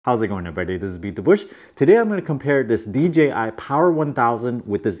How's it going, everybody? This is BeatTheBush. Today I'm going to compare this DJI Power 1000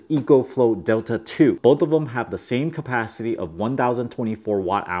 with this Ecoflow Delta 2. Both of them have the same capacity of 1024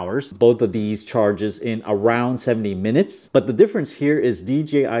 watt hours. Both of these charges in around 70 minutes. But the difference here is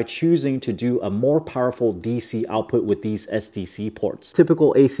DJI choosing to do a more powerful DC output with these SDC ports.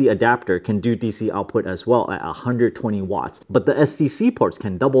 Typical AC adapter can do DC output as well at 120 watts, but the SDC ports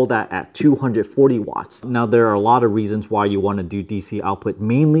can double that at 240 watts. Now there are a lot of reasons why you want to do DC output,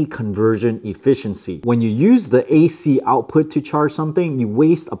 mainly conversion efficiency. When you use the AC output to charge something, you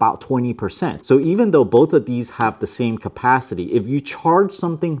waste about 20%. So even though both of these have the same capacity, if you charge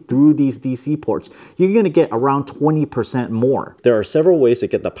something through these DC ports, you're going to get around 20% more. There are several ways to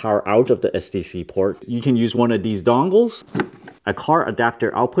get the power out of the SDC port. You can use one of these dongles, a car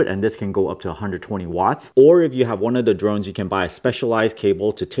adapter output, and this can go up to 120 watts. Or if you have one of the drones, you can buy a specialized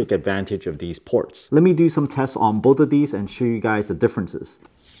cable to take advantage of these ports. Let me do some tests on both of these and show you guys the differences.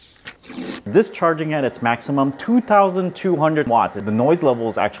 This charging at its maximum 2200 watts. The noise level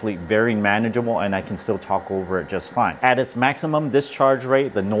is actually very manageable and I can still talk over it just fine. At its maximum discharge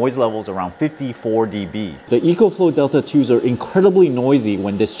rate, the noise level is around 54 dB. The Ecoflow Delta 2s are incredibly noisy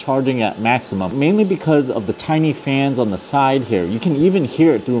when discharging at maximum, mainly because of the tiny fans on the side here. You can even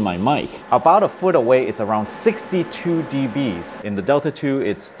hear it through my mic. About a foot away, it's around 62 dBs. In the Delta 2,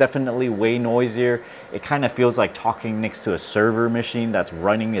 it's definitely way noisier. It kind of feels like talking next to a server machine that's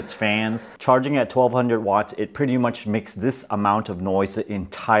running its fans. Charging at 1200 watts, it pretty much makes this amount of noise the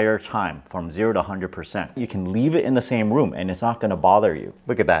entire time, from 0 to 100%. You can leave it in the same room and it's not going to bother you.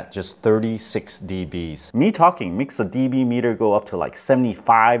 Look at that, just 36 dBs. Me talking makes the dB meter go up to like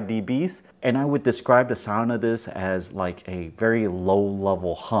 75 dBs. And I would describe the sound of this as like a very low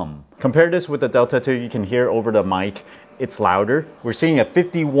level hum. Compare this with the Delta 2, you can hear over the mic. It's louder. We're seeing a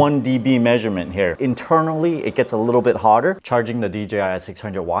 51 dB measurement here. Internally, it gets a little bit hotter. Charging the DJI at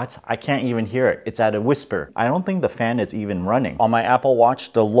 600 watts, I can't even hear it. It's at a whisper. I don't think the fan is even running. On my Apple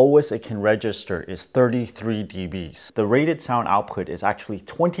Watch, the lowest it can register is 33 dBs. The rated sound output is actually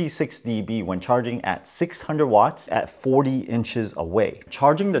 26 dB when charging at 600 watts at 40 inches away.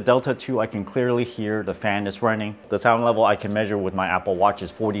 Charging the Delta 2, I can clearly hear the fan is running. The sound level I can measure with my Apple Watch is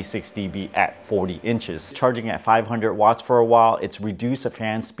 46 dB at 40 inches. Charging at 500 watts for a while, it's reduced the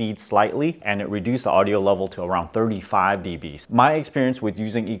fan speed slightly and it reduced the audio level to around 35 dBs. My experience with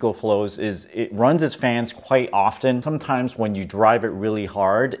using Ecoflows is it runs its fans quite often. Sometimes when you drive it really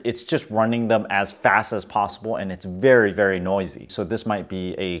hard, it's just running them as fast as possible and it's very, very noisy. So this might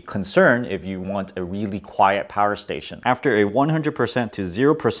be a concern if you want a really quiet power station. After a 100% to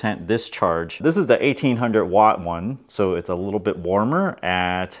 0% discharge, this is the 1800 watt one, so it's a little bit warmer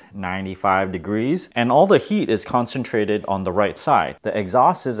at 95 degrees and all the heat is concentrated on the right side. The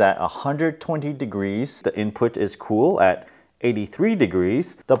exhaust is at 120 degrees. The input is cool at 83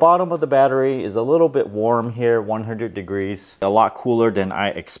 degrees. The bottom of the battery is a little bit warm here, 100 degrees. A lot cooler than I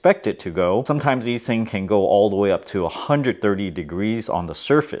expect it to go. Sometimes these things can go all the way up to 130 degrees on the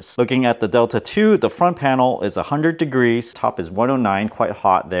surface. Looking at the Delta 2, the front panel is 100 degrees. Top is 109, quite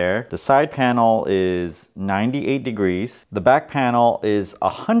hot there. The side panel is 98 degrees. The back panel is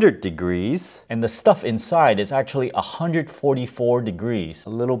 100 degrees. And the stuff inside is actually 144 degrees. A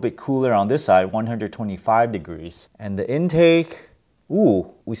little bit cooler on this side, 125 degrees. And the intake,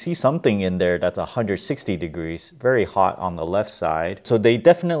 ooh, we see something in there that's 160 degrees. Very hot on the left side. So they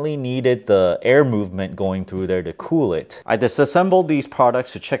definitely needed the air movement going through there to cool it. I disassembled these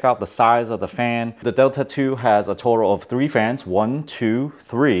products to check out the size of the fan. The Delta 2 has a total of 3 fans, 1, 2,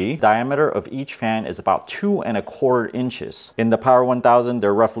 3. Diameter of each fan is about 2¼ inches. In the Power 1000,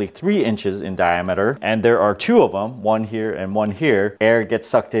 they're roughly 3 inches in diameter, and there are 2 of them, one here and one here. Air gets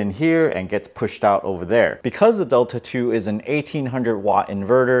sucked in here and gets pushed out over there. Because the Delta 2 is an 1800 watt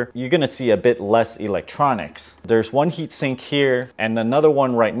inverter, you're gonna see a bit less electronics. There's one heat sink here and another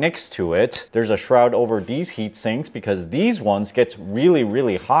one right next to it. There's a shroud over these heat sinks because these ones get really,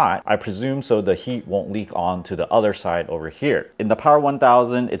 really hot. I presume so the heat won't leak onto the other side over here. In the Power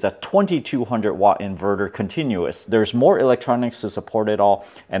 1000, it's a 2200 watt inverter continuous. There's more electronics to support it all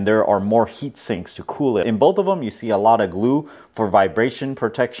and there are more heat sinks to cool it. In both of them, you see a lot of glue for vibration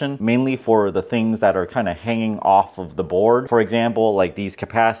protection, mainly for the things that are kind of hanging off of the board. For example, like these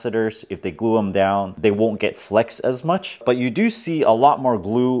capacitors, if they glue them down, they won't get flexed as much. But you do see a lot more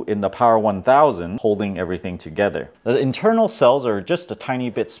glue in the Power 1000 holding everything together. The internal cells are just a tiny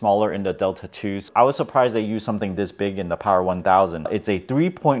bit smaller in the Delta 2s. I was surprised they used something this big in the Power 1000. It's a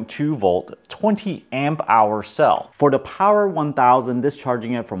 3.2 volt, 20 amp hour cell. For the Power 1000,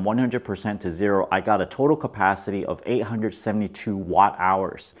 discharging it from 100% to 0, I got a total capacity of 870 772 watt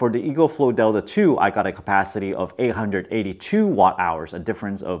hours. For the Ecoflow Delta 2, I got a capacity of 882 watt hours, a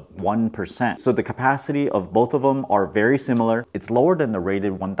difference of 1%. So the capacity of both of them are very similar. It's lower than the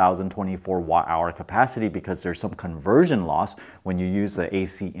rated 1024 watt hour capacity because there's some conversion loss when you use the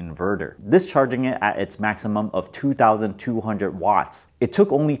AC inverter. Discharging it at its maximum of 2200 watts. It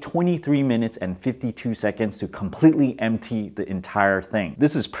took only 23 minutes and 52 seconds to completely empty the entire thing.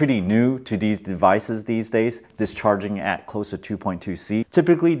 This is pretty new to these devices these days, discharging at close to 2.2 C.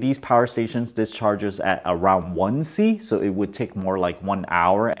 Typically, these power stations discharges at around 1 C, so it would take more like 1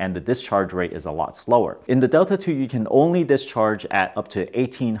 hour, and the discharge rate is a lot slower. In the Delta 2, you can only discharge at up to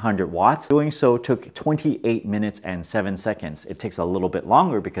 1800 watts. Doing so took 28 minutes and 7 seconds. It takes a little bit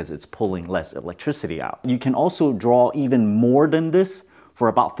longer because it's pulling less electricity out. You can also draw even more than this for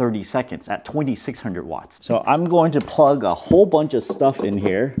about 30 seconds at 2600 watts. So I'm going to plug a whole bunch of stuff in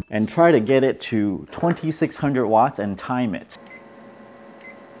here and try to get it to 2600 watts and time it.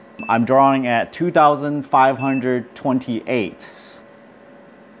 I'm drawing at 2528.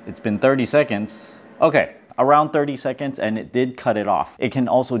 It's been 30 seconds. Okay, around 30 seconds, and it did cut it off. It can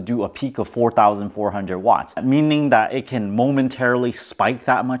also do a peak of 4400 watts, meaning that it can momentarily spike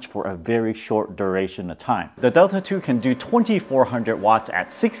that much for a very short duration of time. The Delta 2 can do 2400 watts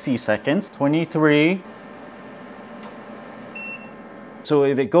at 60 seconds, 23. So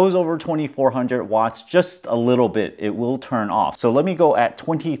if it goes over 2400 watts, just a little bit, it will turn off. So let me go at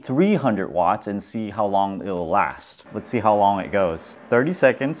 2300 watts and see how long it'll last. Let's see how long it goes. 30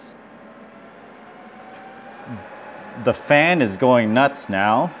 seconds. The fan is going nuts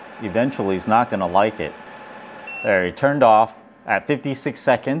now. Eventually, it's not gonna like it. There, it turned off at 56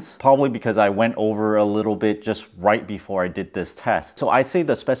 seconds, probably because I went over a little bit just right before I did this test. So I'd say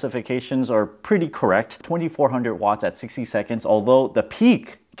the specifications are pretty correct. 2400 watts at 60 seconds, although the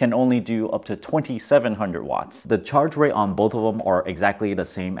peak can only do up to 2700 watts. The charge rate on both of them are exactly the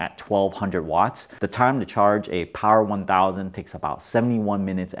same at 1200 watts. The time to charge a Power 1000 takes about 71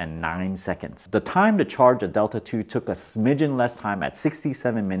 minutes and 9 seconds. The time to charge a Delta 2 took a smidgen less time at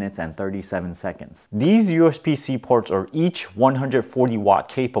 67 minutes and 37 seconds. These USB-C ports are each 140 watt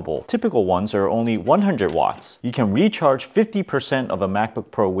capable. Typical ones are only 100 watts. You can recharge 50% of a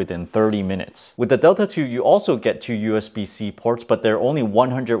MacBook Pro within 30 minutes. With the Delta 2, you also get two USB-C ports, but they're only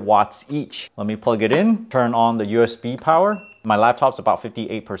 100 watts each. Let me plug it in, turn on the USB power. My laptop's about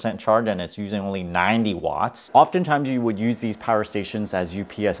 58% charged and it's using only 90 watts. Oftentimes you would use these power stations as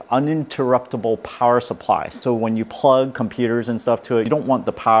UPS, uninterruptible power supplies. So when you plug computers and stuff to it, you don't want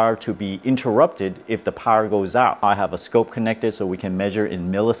the power to be interrupted if the power goes out. I have a scope connected so we can measure in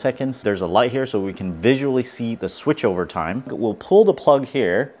milliseconds. There's a light here so we can visually see the switchover time. We'll pull the plug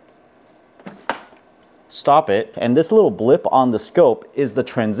here, stop it, and this little blip on the scope is the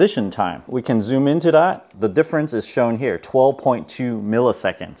transition time. We can zoom into that. The difference is shown here, 12.2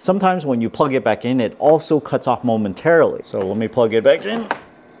 milliseconds. Sometimes when you plug it back in, it also cuts off momentarily. So let me plug it back in.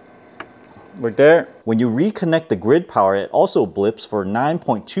 Right there. When you reconnect the grid power, it also blips for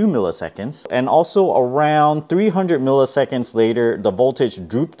 9.2 milliseconds. And also around 300 milliseconds later, the voltage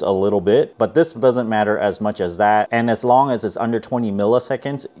drooped a little bit, but this doesn't matter as much as that. And as long as it's under 20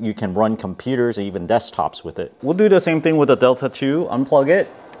 milliseconds, you can run computers, even desktops with it. We'll do the same thing with the Delta 2. Unplug it.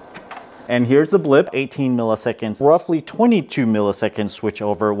 And here's the blip, 18 milliseconds, roughly 22 milliseconds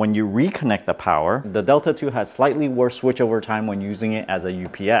switchover when you reconnect the power. The Delta 2 has slightly worse switchover time when using it as a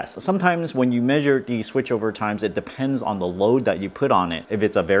UPS. Sometimes when you measure the switchover times, it depends on the load that you put on it. If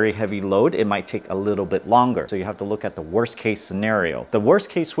it's a very heavy load, it might take a little bit longer. So you have to look at the worst case scenario. The worst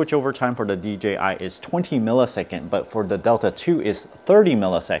case switchover time for the DJI is 20 milliseconds, but for the Delta 2 is 30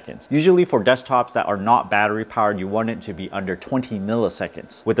 milliseconds. Usually for desktops that are not battery powered, you want it to be under 20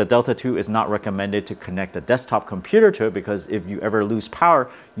 milliseconds. With the Delta 2, it's not recommended to connect a desktop computer to it because if you ever lose power,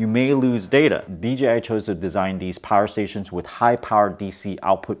 you may lose data. DJI chose to design these power stations with high power DC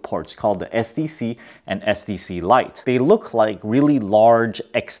output ports called the SDC and SDC Lite. They look like really large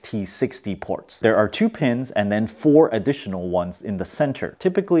XT60 ports. There are 2 pins and then 4 additional ones in the center.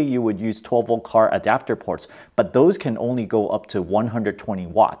 Typically you would use 12-volt car adapter ports, but those can only go up to 120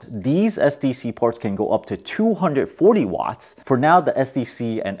 watts. These SDC ports can go up to 240 watts. For now, the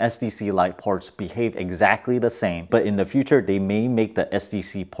SDC and SDC Lite ports behave exactly the same, but in the future they may make the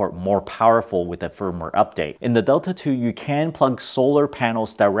SDC port more powerful with a firmware update. In the Delta 2, you can plug solar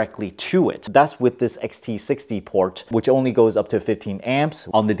panels directly to it. That's with this XT60 port, which only goes up to 15 amps.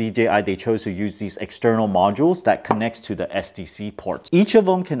 On the DJI, they chose to use these external modules that connects to the SDC port. Each of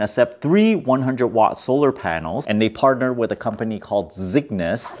them can accept 3 100-watt solar panels, and they partner with a company called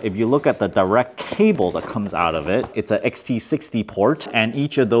Zygnus. If you look at the direct cable that comes out of it, it's an XT60 port, and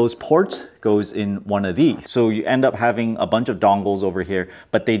each of those ports goes in one of these. So you end up having a bunch of dongles over here,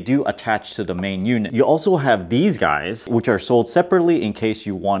 but they do attach to the main unit. You also have these guys, which are sold separately in case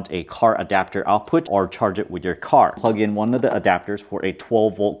you want a car adapter output or charge it with your car. Plug in one of the adapters for a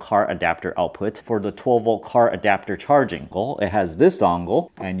 12 volt car adapter output. For the 12 volt car adapter charging, it has this dongle,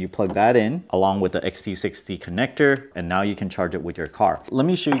 and you plug that in along with the XT60 connector, and now you can charge it with your car. Let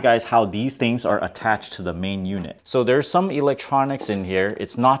me show you guys how these things are attached to the main unit. So there's some electronics in here.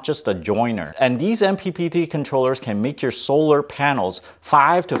 It's not just a joiner. And these MPPT controllers can make your solar panels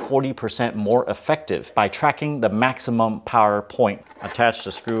 5 to 40% more effective by tracking the maximum power point. Attach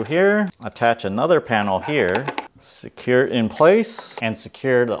the screw here, attach another panel here, secure it in place, and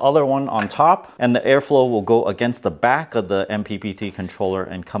secure the other one on top, and the airflow will go against the back of the MPPT controller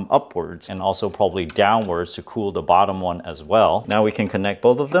and come upwards, and also probably downwards to cool the bottom one as well. Now we can connect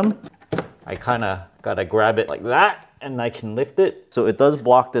both of them. I kind of gotta grab it like that, and I can lift it. So it does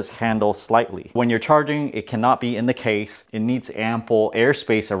block this handle slightly. When you're charging, it cannot be in the case. It needs ample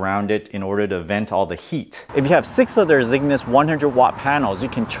airspace around it in order to vent all the heat. If you have 6 of their Zygnus 100 watt panels, you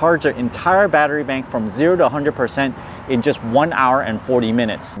can charge the entire battery bank from 0 to 100% in just 1 hour and 40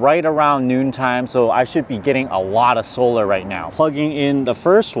 minutes. Right around noontime, so I should be getting a lot of solar right now. Plugging in the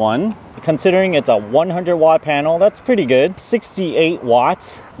first one, considering it's a 100 watt panel, that's pretty good. 68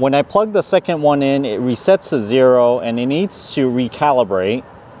 watts. When I plug the second one in, it resets to 0 and it needs to recalibrate.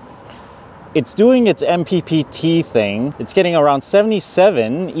 It's doing its MPPT thing. It's getting around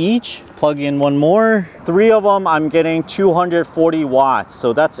 77 each. Plug in one more. 3 of them, I'm getting 240 watts.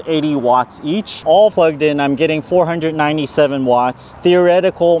 So that's 80 watts each. All plugged in, I'm getting 497 watts.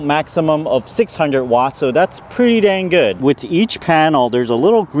 Theoretical maximum of 600 watts. So that's pretty dang good. With each panel, there's a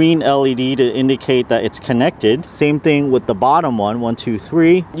little green LED to indicate that it's connected. Same thing with the bottom one, 1, 2,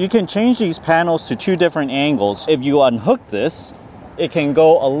 3. You can change these panels to 2 different angles. If you unhook this, it can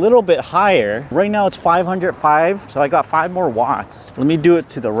go a little bit higher. Right now it's 505, so I got 5 more watts. Let me do it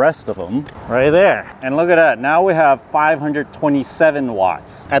to the rest of them right there. And look at that, now we have 527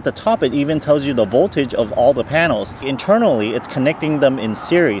 watts. At the top, it even tells you the voltage of all the panels. Internally, it's connecting them in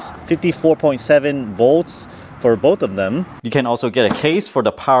series, 54.7 volts for both of them. You can also get a case for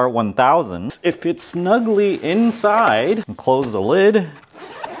the Power 1000. It fits snugly inside. And close the lid.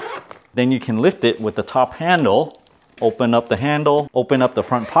 Then you can lift it with the top handle. Open up the handle, open up the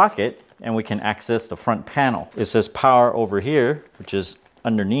front pocket, and we can access the front panel. It says power over here, which is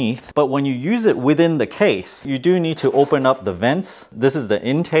underneath. But when you use it within the case, you do need to open up the vents. This is the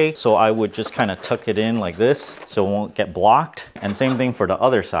intake, so I would just kind of tuck it in like this so it won't get blocked. And same thing for the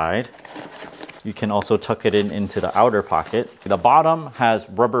other side. You can also tuck it in into the outer pocket. The bottom has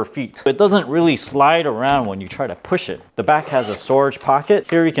rubber feet. It doesn't really slide around when you try to push it. The back has a storage pocket.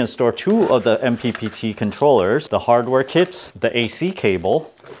 Here you can store 2 of the MPPT controllers, the hardware kit, the AC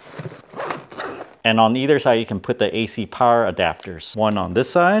cable, and on either side you can put the AC power adapters. One on this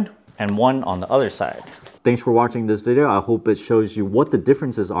side and one on the other side. Thanks for watching this video. I hope it shows you what the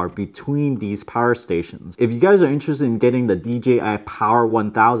differences are between these power stations. If you guys are interested in getting the DJI Power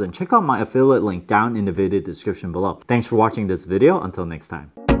 1000, check out my affiliate link down in the video description below. Thanks for watching this video. Until next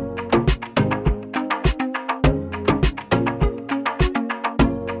time.